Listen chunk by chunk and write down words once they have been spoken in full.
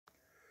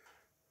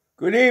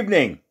Good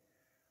evening.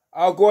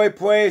 I'll go and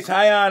praise,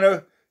 high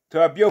honor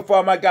to our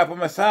beautiful my God from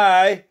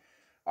Messiah.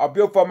 Our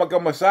beautiful my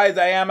God Messiah,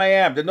 I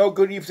am. The no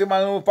good evil my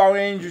little fallen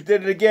angels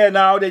did it again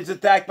now. They just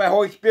attacked my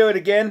Holy Spirit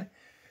again.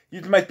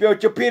 Using my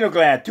spiritual pineal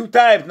gland 2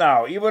 times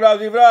now. Evil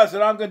does.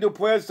 And I'm going to do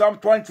prayers Psalm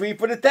 23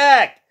 for the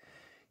attack.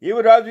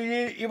 Evil does.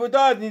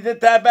 And he's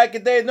attacked back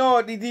in the day.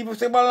 No, these evil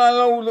say,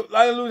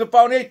 I lose the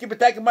foundation. Keep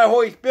attacking my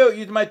Holy Spirit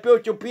using my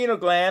spiritual pineal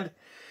gland.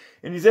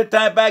 And he's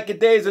attacked back in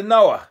the days of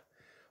Noah.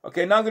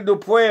 Okay, now I'm going to do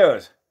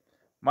prayers.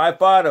 My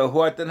Father, who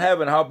art in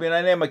heaven, hallowed be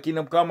thy name, my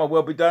kingdom come, my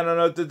will be done on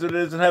earth as it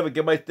is in heaven.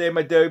 Give my stay,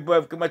 my daily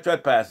bread, forgive my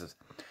trespasses,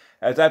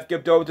 as I've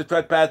skipped over the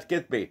trespass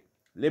against me.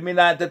 Lead me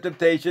not into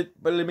temptation,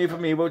 but lead me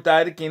from evil.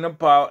 Die the kingdom,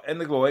 power, and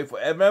the glory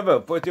forever and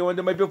ever. First, you want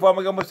to make your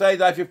Father, my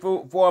Messiah, I should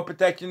for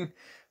protection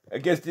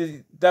against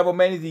the devil,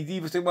 many these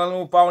evil, sick,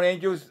 little fallen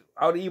angels,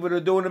 how the evil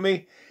they're doing to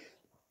me.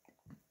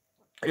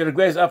 You're the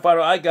greatest our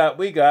Father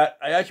we got.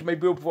 I ask you, my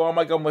beautiful, oh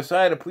my God,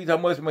 Messiah, to please have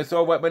mercy on my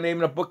soul, write my name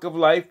in the book of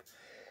life.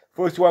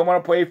 First who I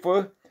want to pray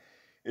for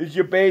is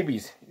your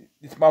babies.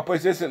 It's my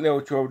persistent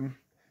little children.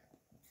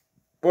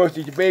 First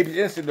is your babies,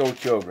 innocent little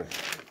children.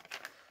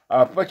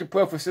 Special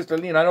prayer for Sister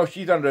Lieng. I know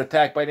she's under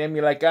attack by the enemy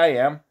like I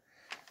am.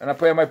 And I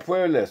pray on my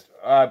prayer list.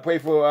 I pray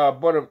for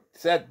Brother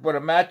Seth, Brother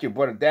Matthew,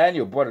 Brother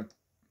Daniel, Brother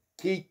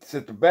Keith,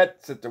 Sister Beth,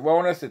 Sister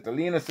Rona, Sister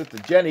Lena, Sister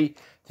Jenny.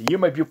 To you,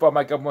 my beautiful,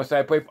 my God,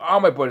 Messiah. I pray for all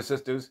my brothers and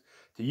sisters.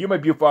 To you, my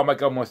beautiful, my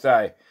God,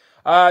 Messiah.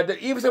 The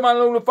evil of my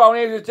little fallen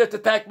angels just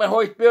attacked my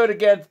Holy Spirit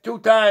again 2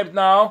 times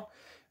now.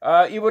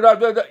 Evil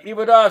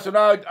does. So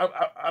now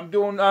I'm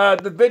doing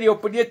the video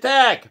for the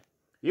attack.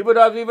 Evil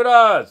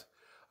does.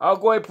 I'll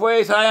go and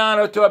praise, high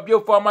honor to our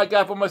beautiful, my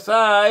God, for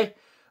Messiah.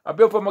 Our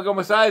beautiful, my God,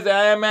 Messiah,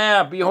 I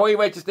am. Be holy,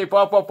 righteous, stay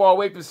far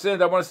away from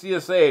sins. I want to see you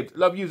saved.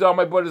 Love you, all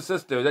my brothers and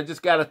sisters. I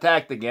just got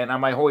attacked again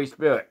on my Holy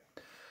Spirit.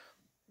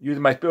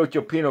 Using my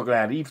spiritual pineal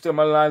gland. Evil of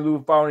my line,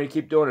 little fallen,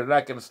 keep doing it. They're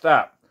not going to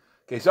stop.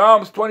 Okay,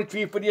 Psalms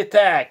 23 for the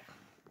attack.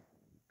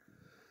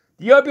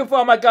 The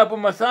beautiful, my God, for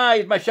Messiah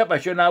is my shepherd I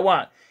should not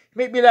want.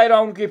 Make me lie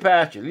down in green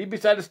pasture. Lead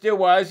beside the still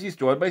waters, he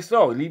restored my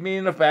soul. Lead me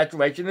in the path of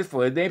righteousness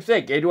for his name's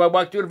sake. Yea, do I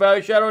walk through the valley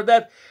of the shadow of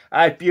death?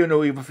 I fear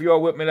no evil, for you are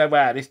with me, thy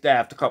rod, thy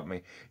staff to comfort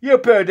me. You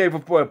prepare a day for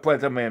the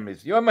presence of my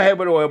enemies. You are my head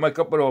with oil, my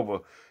cup with over.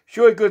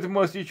 Surely good and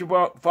mercy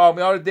shall follow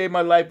me all the day of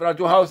my life, and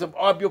unto the house of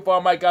our beautiful,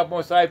 my God,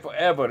 Messiah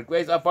forever. The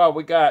grace our Father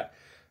we got.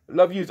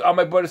 Love you, all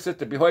my brother and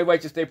sister. Be holy,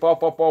 righteous, stay far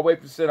away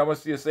from sin. I want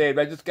to see you saved.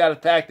 I just got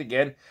attacked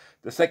again.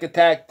 The second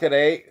attack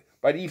today.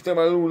 By the evil of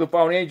my little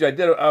fallen angel. I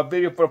did a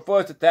video for the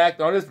first attack.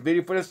 Now this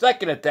video for the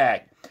second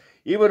attack.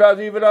 Evil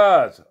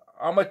does.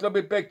 How much love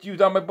be big to use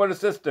on my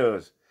brothers and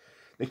sisters.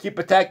 They keep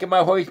attacking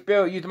my Holy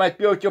Spirit, using my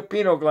spiritual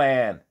pineal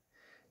gland.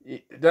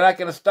 They're not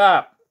going to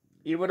stop.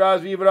 Evil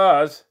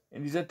does.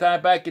 And he's in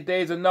time back in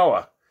days of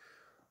Noah.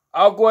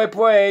 I'll go and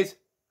praise,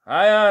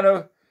 high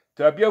honor,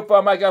 to our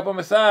beautiful, my God,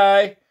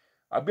 Messiah.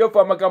 Our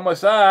beautiful, my God,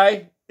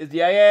 Messiah is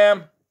the I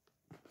am.